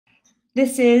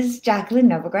This is Jacqueline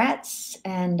Novogratz,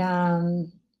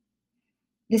 and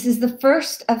this is the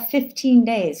first of 15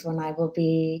 days when I will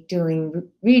be doing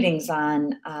readings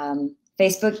on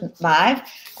Facebook Live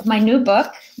of my new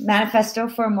book, Manifesto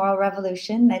for a Moral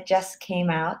Revolution, that just came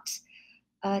out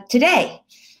today.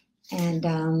 And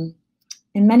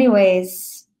in many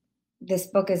ways, this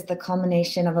book is the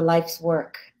culmination of a life's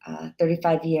work,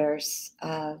 35 years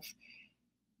of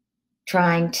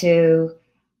trying to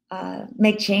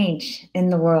make change in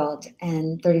the world,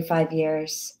 and 35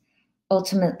 years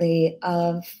ultimately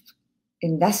of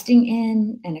investing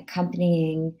in and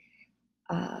accompanying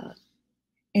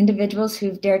individuals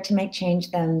who've dared to make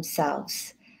change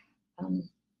themselves.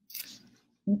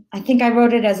 I think I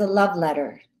wrote it as a love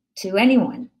letter to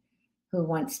anyone who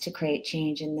wants to create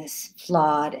change in this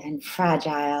flawed and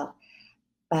fragile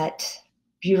but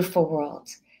beautiful world.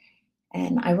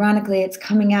 And ironically, it's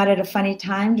coming out at a funny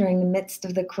time during the midst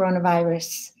of the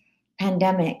coronavirus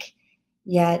pandemic.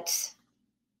 Yet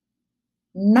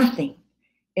nothing,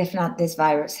 if not this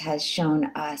virus, has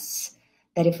shown us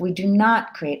that if we do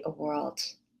not create a world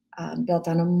built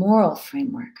on a moral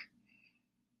framework,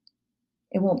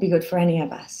 it won't be good for any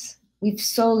of us. We've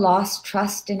so lost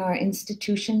trust in our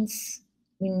institutions.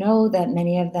 We know that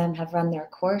many of them have run their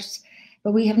course,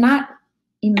 but we have not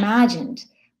imagined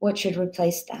what should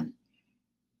replace them.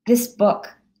 This book,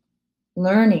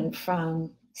 learning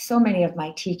from so many of my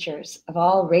teachers of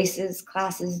all races,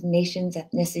 classes, nations,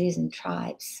 ethnicities, and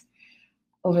tribes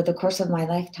over the course of my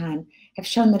lifetime, have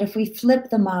shown that if we flip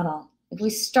the model, if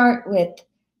we start with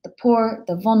the poor,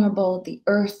 the vulnerable, the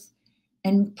earth,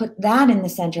 and put that in the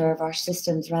center of our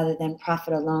systems rather than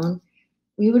profit alone,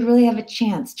 we would really have a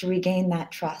chance to regain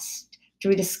that trust, to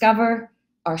rediscover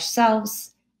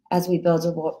ourselves as we build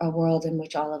a world in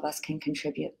which all of us can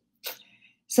contribute.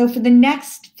 So for the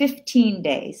next 15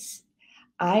 days,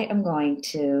 I am going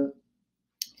to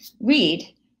read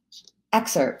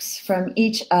excerpts from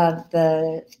each of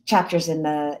the chapters in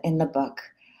the book.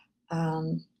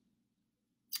 And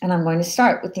I'm going to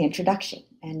start with the introduction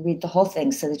and read the whole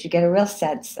thing so that you get a real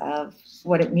sense of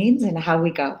what it means and how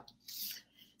we go.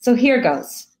 So here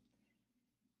goes.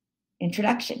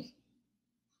 Introduction.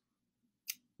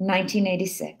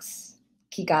 1986,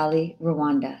 Kigali,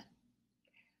 Rwanda.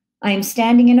 I am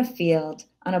standing in a field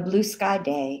on a blue sky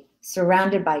day,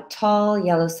 surrounded by tall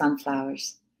yellow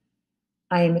sunflowers.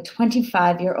 I am a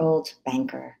 25-year-old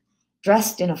banker,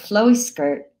 dressed in a flowy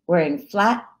skirt, wearing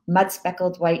flat,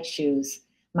 mud-speckled white shoes,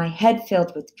 my head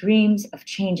filled with dreams of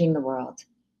changing the world.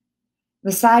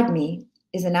 Beside me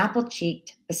is an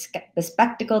apple-cheeked,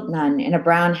 bespectacled nun in a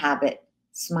brown habit,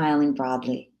 smiling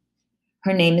broadly.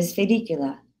 Her name is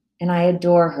Felicula, and I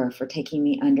adore her for taking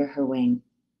me under her wing.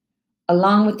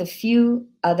 Along with a few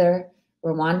other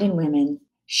Rwandan women,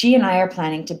 she and I are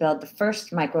planning to build the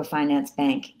first microfinance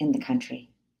bank in the country.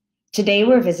 Today,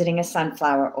 we're visiting a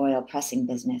sunflower oil pressing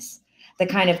business, the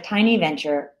kind of tiny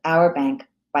venture our bank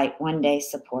might one day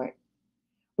support.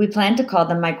 We plan to call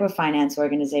the microfinance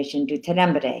organization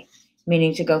Duterembere,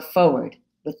 meaning to go forward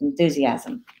with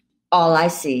enthusiasm. All I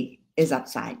see is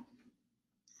upside.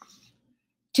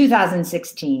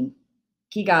 2016,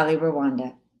 Kigali,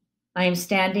 Rwanda. I am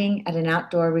standing at an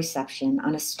outdoor reception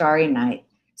on a starry night,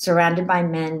 surrounded by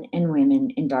men and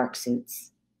women in dark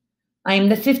suits. I am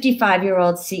the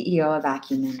 55-year-old CEO of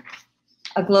Acumen,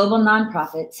 a global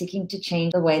nonprofit seeking to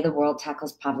change the way the world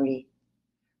tackles poverty.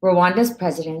 Rwanda's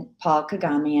President, Paul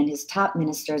Kagame, and his top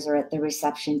ministers are at the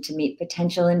reception to meet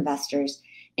potential investors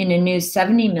in a new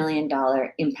 $70 million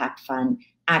impact fund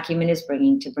Acumen is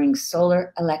bringing to bring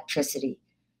solar electricity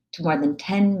to more than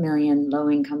 10 million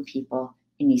low-income people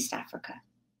in East Africa.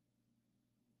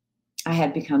 I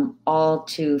have become all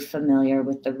too familiar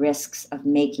with the risks of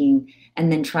making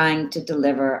and then trying to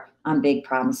deliver on big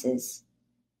promises.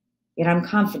 Yet I'm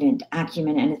confident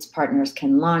Acumen and its partners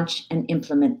can launch and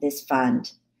implement this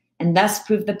fund, and thus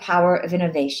prove the power of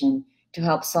innovation to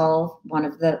help solve one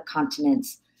of the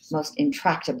continent's most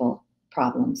intractable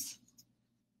problems.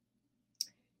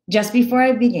 Just before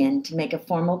I begin to make a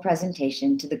formal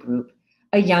presentation to the group,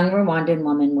 a young Rwandan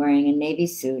woman wearing a navy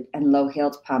suit and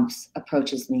low-heeled pumps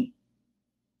approaches me.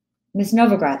 Miss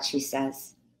Novogratz, she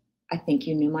says, I think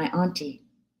you knew my auntie.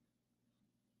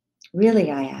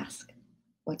 Really, I ask.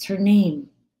 What's her name?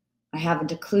 I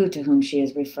haven't a clue to whom she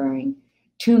is referring.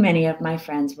 Too many of my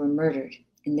friends were murdered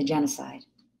in the genocide.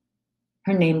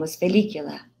 Her name was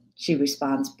Felicula, she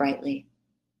responds brightly.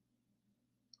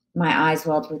 My eyes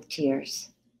welled with tears.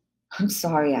 I'm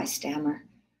sorry, I stammer.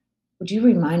 Would you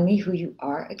remind me who you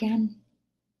are again?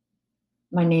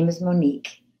 My name is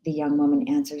Monique, the young woman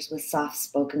answers with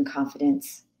soft-spoken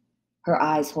confidence, her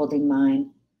eyes holding mine.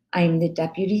 I am the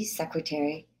Deputy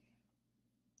Secretary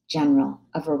General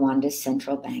of Rwanda's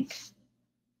central bank.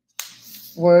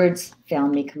 Words fail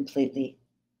me completely.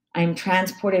 I am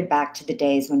transported back to the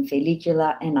days when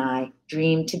Felicula and I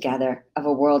dreamed together of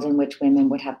a world in which women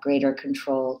would have greater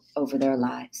control over their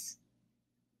lives.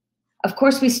 Of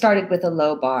course, we started with a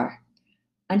low bar.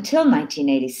 Until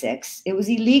 1986, it was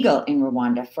illegal in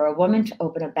Rwanda for a woman to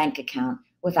open a bank account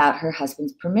without her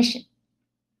husband's permission.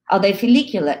 Although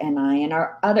Felicula and I and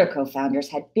our other co-founders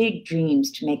had big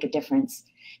dreams to make a difference,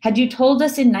 had you told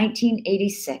us in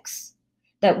 1986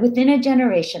 that within a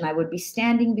generation I would be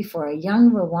standing before a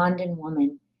young Rwandan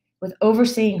woman with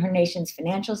overseeing her nation's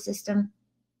financial system,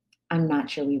 I'm not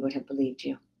sure we would have believed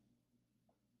you.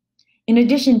 In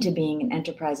addition to being an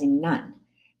enterprising nun,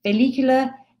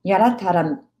 Felicula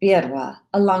Yaratarambirwa,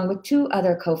 along with two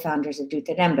other co-founders of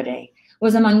Duterembere,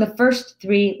 was among the first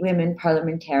 3 women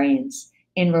parliamentarians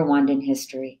in Rwandan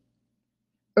history.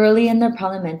 Early in their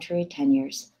parliamentary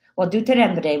tenures, while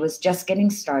Duterembere was just getting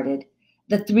started,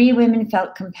 the 3 women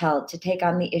felt compelled to take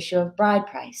on the issue of bride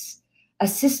price, a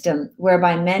system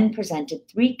whereby men presented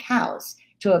 3 cows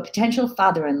to a potential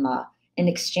father-in-law in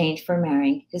exchange for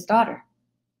marrying his daughter.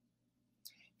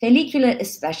 Felicula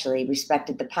especially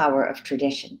respected the power of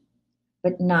tradition,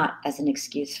 but not as an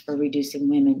excuse for reducing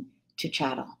women to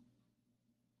chattel.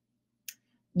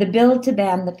 The bill to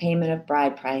ban the payment of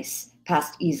bride price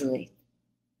passed easily,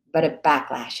 but a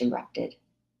backlash erupted.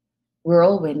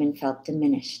 Rural women felt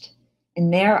diminished. In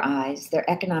their eyes, their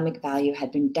economic value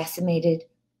had been decimated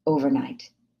overnight.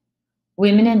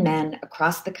 Women and men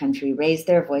across the country raised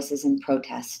their voices in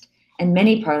protest, and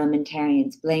many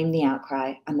parliamentarians blamed the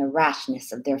outcry on the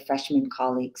rashness of their freshman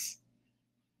colleagues.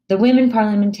 The women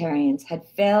parliamentarians had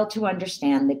failed to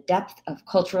understand the depth of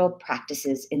cultural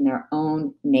practices in their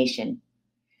own nation.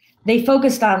 They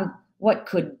focused on what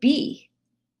could be,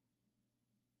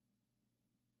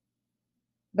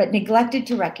 but neglected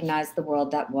to recognize the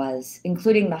world that was,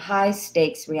 including the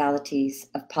high-stakes realities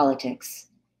of politics.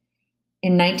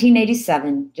 In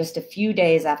 1987, just a few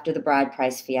days after the bride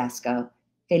price fiasco,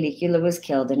 Felicula was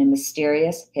killed in a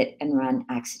mysterious hit-and-run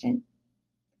accident.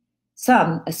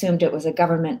 Some assumed it was a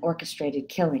government-orchestrated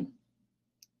killing.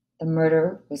 The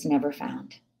murderer was never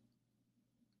found.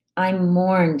 I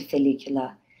mourned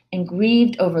Felicula and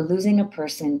grieved over losing a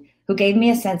person who gave me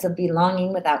a sense of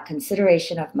belonging without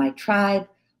consideration of my tribe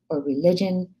or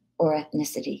religion or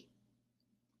ethnicity.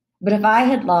 But if I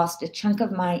had lost a chunk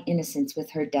of my innocence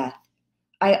with her death,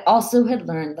 I also had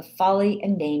learned the folly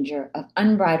and danger of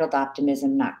unbridled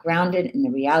optimism not grounded in the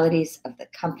realities of the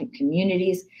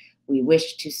communities we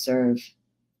wish to serve.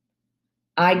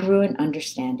 I grew in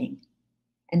understanding,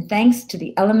 and thanks to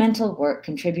the elemental work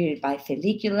contributed by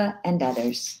Felicula and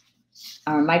others,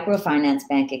 our microfinance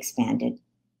bank expanded,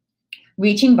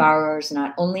 reaching borrowers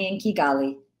not only in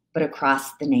Kigali, but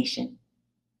across the nation.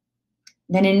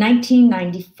 Then in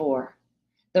 1994,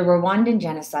 the Rwandan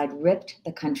genocide ripped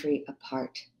the country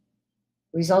apart,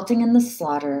 resulting in the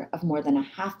slaughter of more than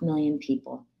 500,000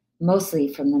 people,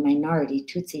 mostly from the minority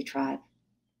Tutsi tribe.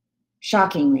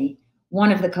 Shockingly,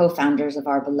 one of the co-founders of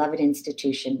our beloved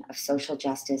institution of social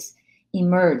justice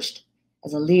emerged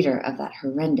as a leader of that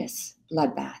horrendous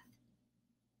bloodbath.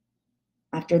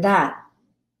 After that,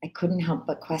 I couldn't help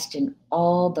but question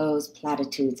all those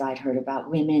platitudes I'd heard about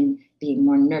women being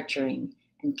more nurturing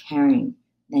and caring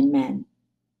than men.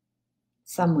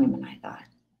 Some women, I thought.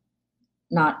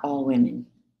 Not all women.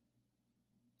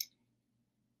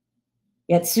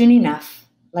 Yet soon enough,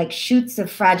 like shoots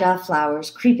of fragile flowers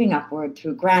creeping upward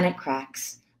through granite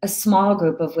cracks, a small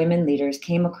group of women leaders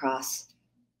came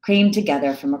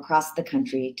together from across the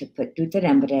country to put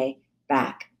Duterembere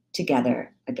back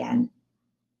together again.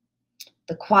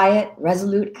 The quiet,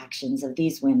 resolute actions of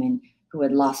these women who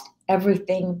had lost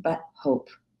everything but hope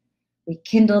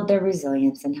rekindled their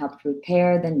resilience and helped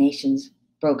repair the nation's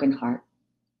broken heart.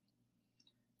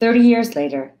 30 years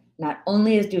later, not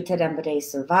only is Duterembere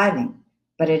surviving,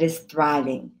 but it is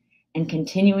thriving and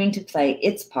continuing to play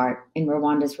its part in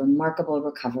Rwanda's remarkable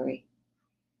recovery.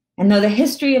 And though the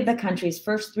history of the country's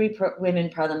first 3 women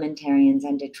parliamentarians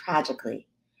ended tragically,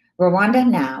 Rwanda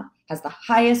now has the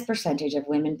highest percentage of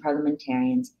women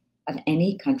parliamentarians of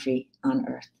any country on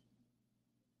earth.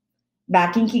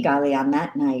 Back in Kigali on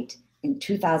that night in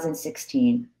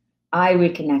 2016, I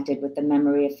reconnected with the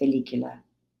memory of Felicula,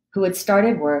 who had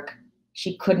started work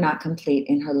she could not complete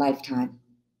in her lifetime.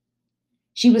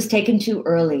 She was taken too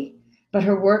early, but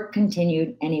her work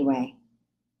continued anyway,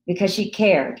 because she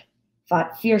cared,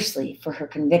 fought fiercely for her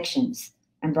convictions,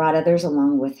 and brought others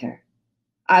along with her.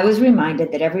 I was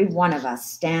reminded that every one of us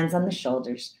stands on the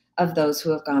shoulders of those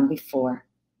who have gone before,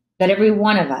 that every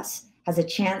one of us has a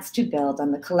chance to build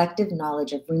on the collective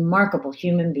knowledge of remarkable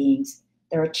human beings,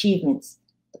 their achievements,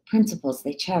 the principles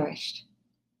they cherished.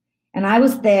 And I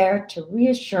was there to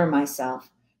reassure myself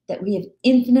that we have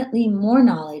infinitely more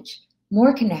knowledge,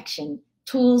 more connection,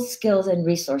 tools, skills, and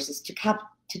resources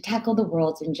to tackle the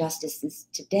world's injustices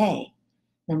today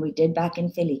than we did back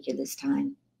in Felicula's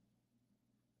time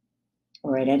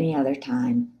or at any other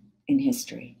time in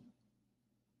history.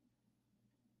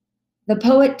 The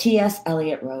poet T.S.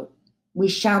 Eliot wrote, "We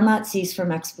shall not cease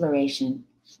from exploration,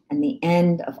 and the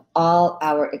end of all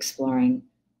our exploring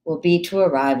will be to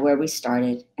arrive where we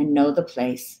started and know the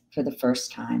place for the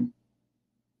first time."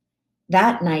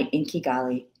 That night in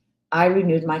Kigali, I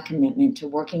renewed my commitment to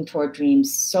working toward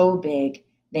dreams so big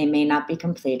they may not be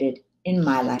completed in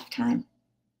my lifetime.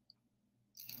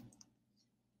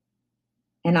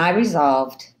 And I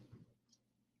resolved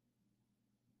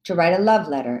to write a love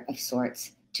letter of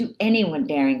sorts to anyone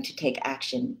daring to take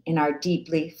action in our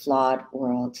deeply flawed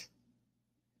world.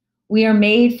 We are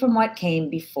made from what came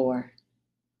before.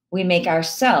 We make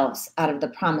ourselves out of the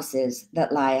promises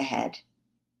that lie ahead.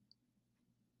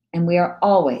 And we are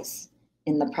always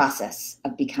in the process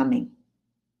of becoming.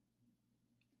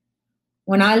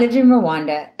 When I lived in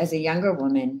Rwanda as a younger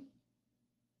woman,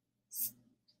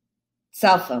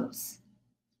 cell phones,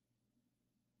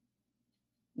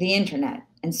 the internet,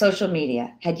 and social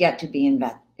media had yet to be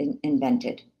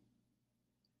invented.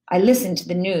 I listened to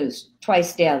the news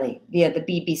twice daily via the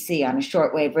BBC on a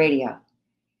shortwave radio.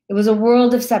 It was a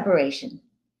world of separation,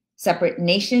 separate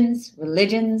nations,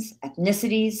 religions,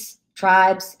 ethnicities,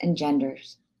 tribes, and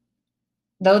genders.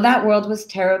 Though that world was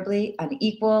terribly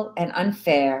unequal and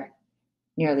unfair,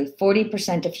 nearly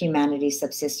 40% of humanity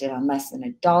subsisted on less than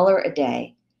 $1 a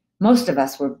day. Most of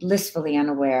us were blissfully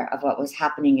unaware of what was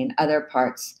happening in other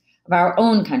parts of our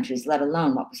own countries, let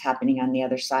alone what was happening on the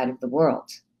other side of the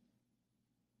world.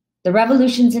 The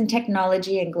revolutions in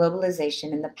technology and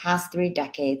globalization in the past 3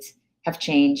 decades have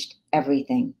changed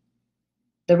everything.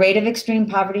 The rate of extreme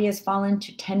poverty has fallen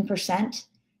to 10%,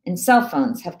 and cell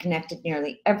phones have connected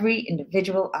nearly every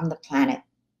individual on the planet.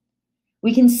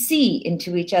 We can see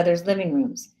into each other's living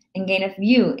rooms and gain a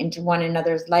view into one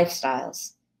another's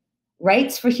lifestyles.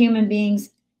 Rights for human beings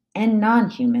and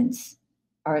non-humans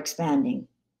are expanding.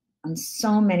 On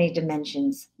so many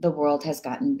dimensions, the world has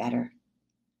gotten better.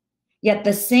 Yet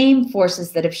the same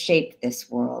forces that have shaped this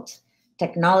world,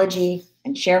 technology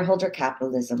and shareholder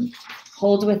capitalism,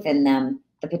 hold within them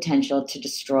the potential to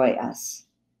destroy us.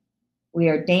 We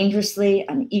are dangerously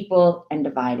unequal and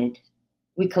divided.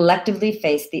 We collectively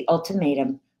face the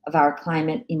ultimatum of our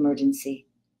climate emergency.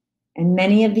 And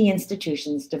many of the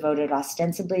institutions devoted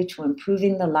ostensibly to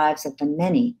improving the lives of the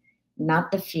many,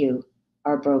 not the few,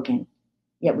 are broken.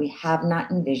 Yet we have not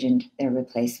envisioned their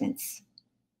replacements.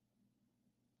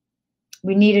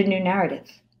 We need a new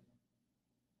narrative.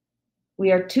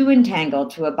 We are too entangled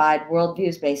to abide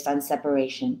worldviews based on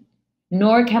separation,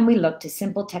 nor can we look to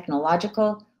simple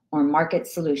technological or market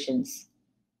solutions.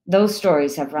 Those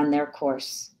stories have run their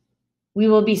course. We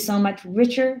will be so much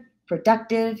richer,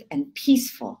 productive, and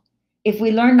peaceful if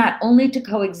we learn not only to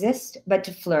coexist, but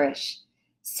to flourish,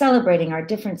 celebrating our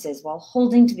differences while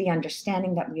holding to the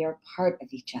understanding that we are part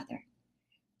of each other,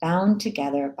 bound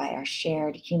together by our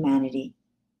shared humanity.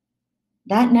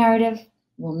 That narrative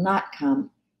will not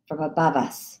come from above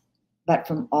us, but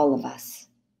from all of us.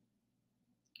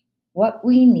 What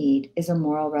we need is a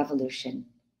moral revolution,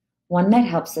 one that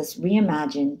helps us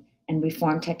reimagine and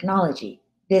reform technology,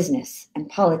 business, and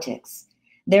politics,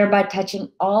 thereby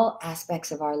touching all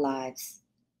aspects of our lives.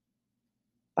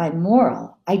 By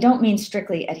moral, I don't mean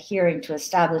strictly adhering to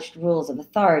established rules of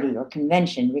authority or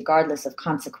convention, regardless of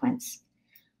consequence.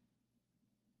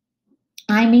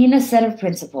 I mean a set of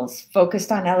principles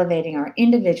focused on elevating our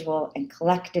individual and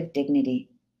collective dignity,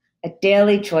 a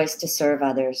daily choice to serve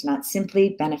others, not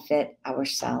simply benefit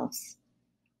ourselves.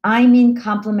 I mean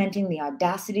complementing the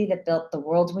audacity that built the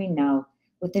world we know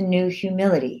with a new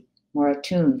humility, more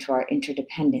attuned to our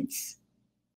interdependence.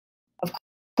 Of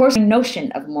course, the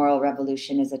notion of moral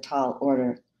revolution is a tall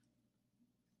order.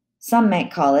 Some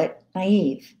might call it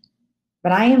naive,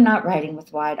 but I am not writing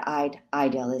with wide-eyed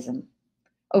idealism.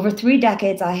 Over 3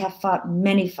 decades, I have fought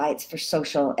many fights for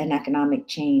social and economic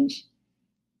change.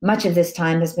 Much of this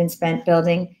time has been spent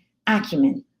building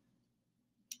Acumen,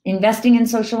 investing in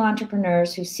social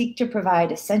entrepreneurs who seek to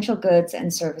provide essential goods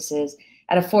and services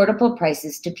at affordable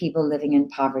prices to people living in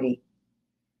poverty.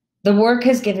 The work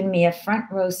has given me a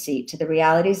front row seat to the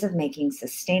realities of making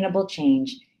sustainable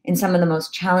change in some of the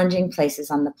most challenging places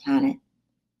on the planet.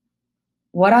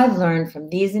 What I've learned from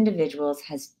these individuals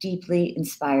has deeply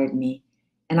inspired me,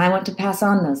 and I want to pass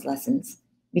on those lessons,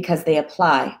 because they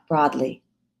apply broadly.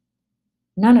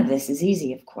 None of this is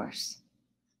easy, of course.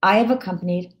 I have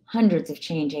accompanied hundreds of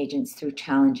change agents through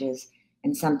challenges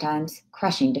and sometimes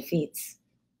crushing defeats.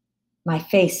 My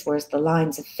face wears the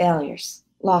lines of failures,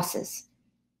 losses,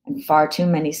 and far too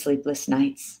many sleepless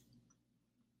nights.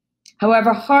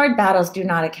 However, hard battles do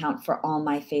not account for all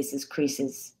my face's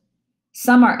creases.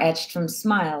 Some are etched from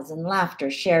smiles and laughter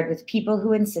shared with people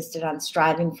who insisted on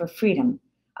striving for freedom,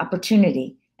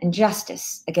 opportunity, and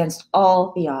justice against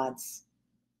all the odds.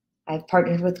 I have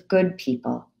partnered with good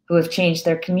people who have changed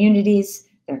their communities,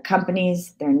 their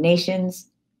companies, their nations,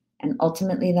 and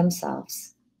ultimately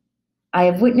themselves. I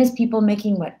have witnessed people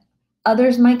making what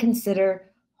others might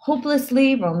consider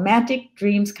hopelessly romantic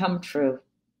dreams come true.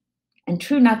 And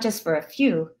true not just for a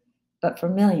few, but for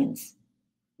millions.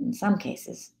 In some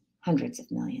cases, hundreds of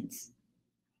millions.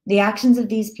 The actions of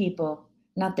these people,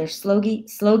 not their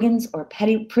slogans or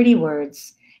pretty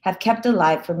words, have kept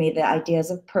alive for me the ideas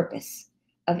of purpose,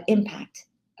 of impact,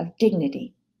 of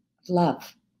dignity, of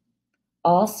love,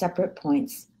 all separate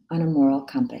points on a moral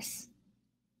compass.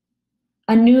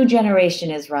 A new generation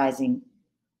is rising,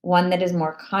 one that is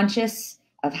more conscious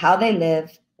of how they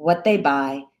live, what they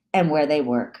buy, and where they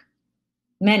work.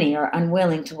 Many are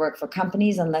unwilling to work for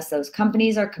companies unless those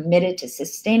companies are committed to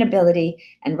sustainability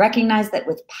and recognize that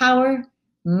with power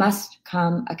must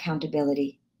come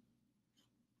accountability.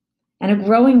 And a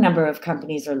growing number of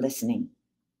companies are listening.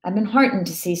 I've been heartened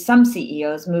to see some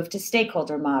CEOs move to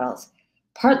stakeholder models,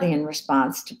 partly in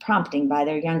response to prompting by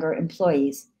their younger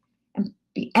employees,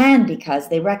 and because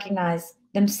they recognize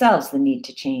themselves the need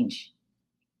to change.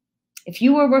 If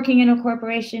you are working in a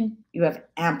corporation, you have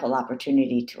ample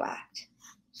opportunity to act.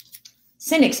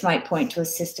 Cynics might point to a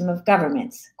system of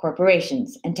governments,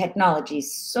 corporations, and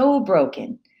technologies so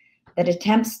broken that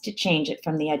attempts to change it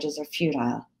from the edges are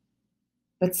futile.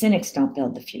 But cynics don't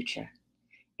build the future.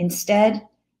 Instead,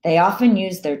 they often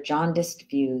use their jaundiced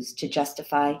views to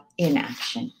justify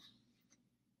inaction.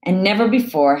 And never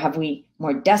before have we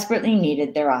more desperately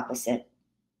needed their opposite: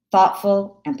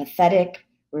 thoughtful, empathetic,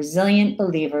 resilient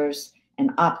believers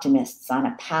and optimists on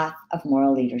a path of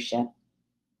moral leadership.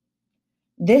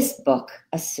 This book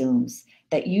assumes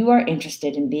that you are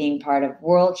interested in being part of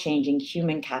world-changing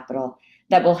human capital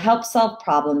that will help solve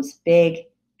problems big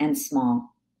and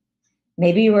small.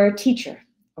 Maybe you are a teacher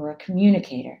or a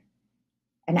communicator,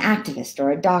 an activist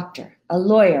or a doctor, a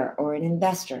lawyer or an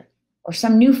investor, or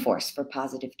some new force for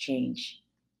positive change.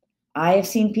 I have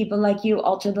seen people like you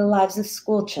alter the lives of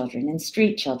school children and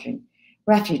street children,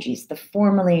 refugees, the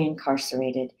formerly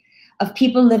incarcerated, of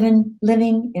people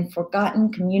living in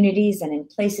forgotten communities and in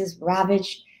places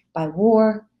ravaged by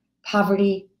war,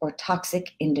 poverty, or toxic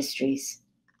industries.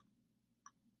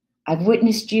 I've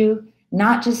witnessed you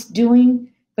not just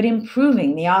doing, but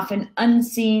improving the often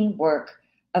unseen work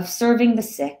of serving the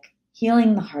sick,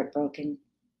 healing the heartbroken,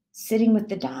 sitting with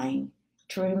the dying,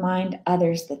 to remind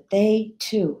others that they,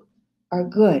 too, are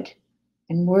good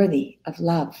and worthy of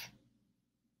love.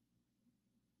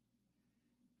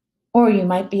 Or you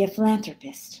might be a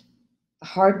philanthropist. The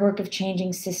hard work of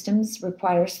changing systems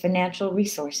requires financial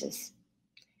resources.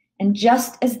 And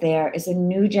just as there is a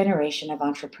new generation of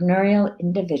entrepreneurial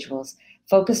individuals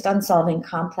focused on solving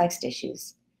complex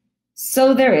issues,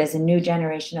 so there is a new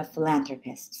generation of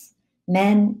philanthropists,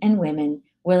 men and women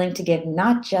willing to give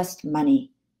not just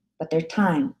money, but their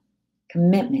time,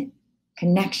 commitment,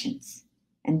 connections,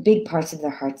 and big parts of their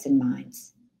hearts and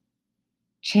minds.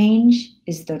 Change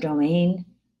is the domain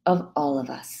of all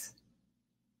of us.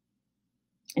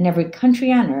 In every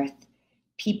country on earth,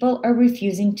 people are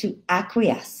refusing to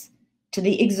acquiesce to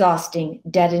the exhausting,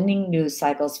 deadening news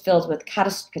cycles filled with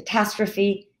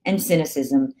catastrophe and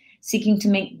cynicism, seeking to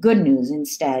make good news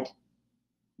instead.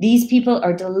 These people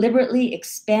are deliberately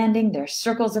expanding their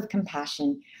circles of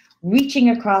compassion, reaching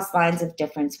across lines of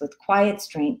difference with quiet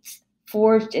strength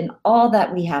forged in all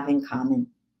that we have in common.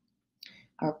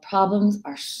 Our problems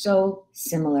are so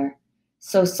similar,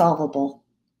 so solvable,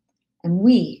 and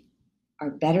we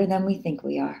are better than we think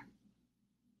we are.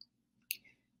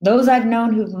 Those I've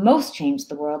known who've most changed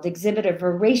the world exhibit a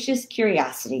voracious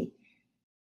curiosity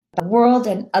about the world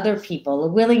and other people,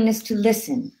 a willingness to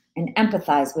listen and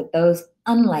empathize with those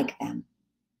unlike them.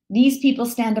 These people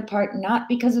stand apart not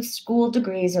because of school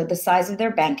degrees or the size of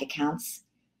their bank accounts,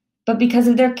 but because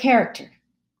of their character,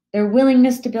 their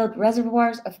willingness to build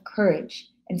reservoirs of courage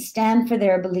and stand for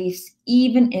their beliefs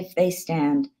even if they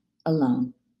stand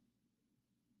alone.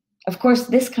 Of course,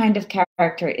 this kind of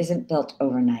character isn't built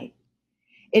overnight.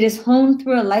 It is honed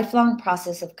through a lifelong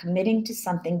process of committing to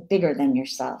something bigger than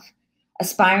yourself,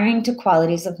 aspiring to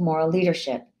qualities of moral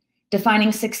leadership,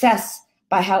 defining success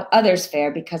by how others fare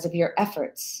because of your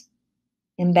efforts,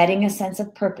 embedding a sense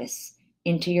of purpose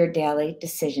into your daily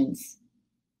decisions.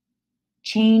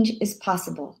 Change is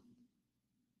possible.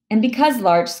 And because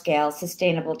large-scale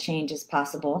sustainable change is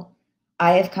possible,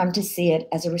 I have come to see it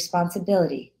as a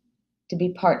responsibility to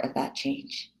be part of that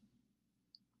change.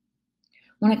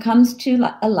 When it comes to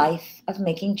a life of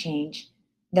making change,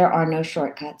 there are no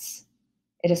shortcuts.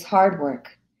 It is hard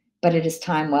work, but it is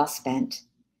time well spent.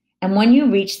 And when you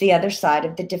reach the other side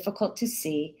of the difficult to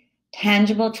see,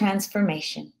 tangible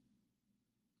transformation,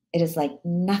 it is like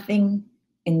nothing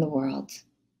in the world.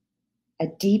 A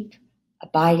deep,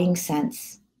 abiding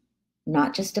sense,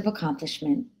 not just of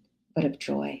accomplishment, but of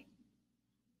joy.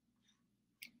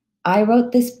 I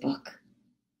wrote this book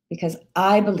because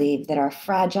I believe that our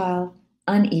fragile,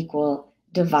 unequal,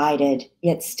 divided,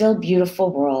 yet still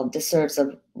beautiful world deserves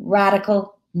a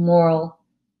radical moral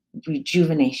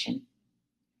rejuvenation.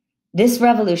 This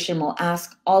revolution will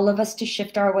ask all of us to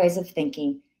shift our ways of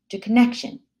thinking to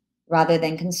connection rather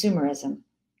than consumerism,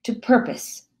 to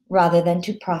purpose rather than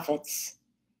to profits,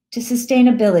 to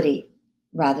sustainability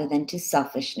rather than to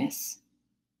selfishness.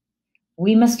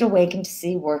 We must awaken to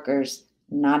see workers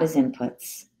not as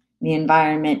inputs, the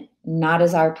environment not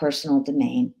as our personal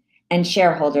domain, and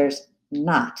shareholders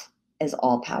not as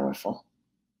all-powerful.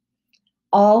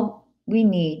 All we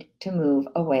need to move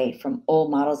away from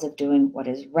old models of doing what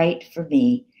is right for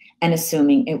me and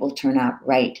assuming it will turn out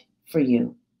right for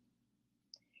you.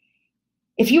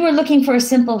 If you were looking for a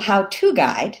simple how-to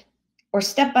guide or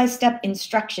step-by-step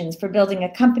instructions for building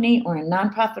a company or a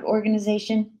nonprofit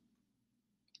organization,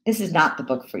 this is not the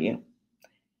book for you.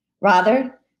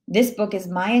 Rather, this book is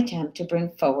my attempt to bring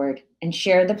forward and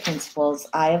share the principles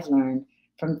I have learned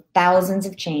from thousands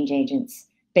of change agents,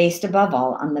 based above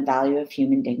all on the value of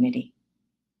human dignity.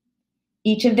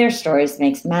 Each of their stories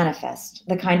makes manifest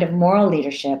the kind of moral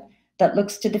leadership that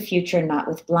looks to the future not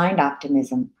with blind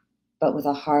optimism, but with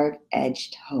a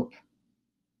hard-edged hope.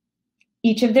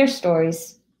 Each of their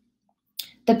stories,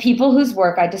 the people whose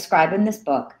work I describe in this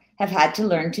book have had to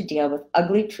learn to deal with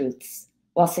ugly truths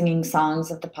while singing songs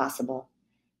of the possible.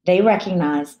 They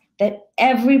recognize that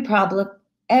every problem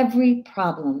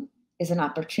is an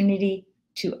opportunity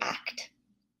to act.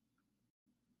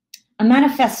 A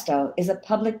manifesto is a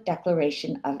public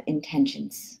declaration of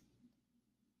intentions.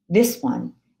 This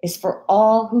one is for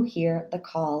all who hear the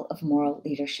call of moral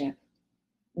leadership,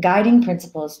 guiding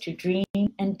principles to dream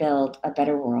and build a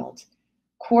better world,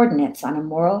 coordinates on a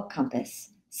moral compass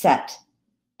set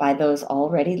by those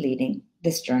already leading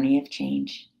this journey of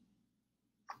change.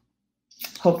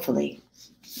 Hopefully,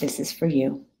 this is for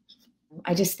you.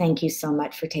 I just thank you so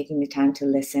much for taking the time to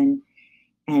listen,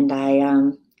 and I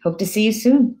hope to see you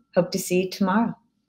soon. Hope to see you tomorrow.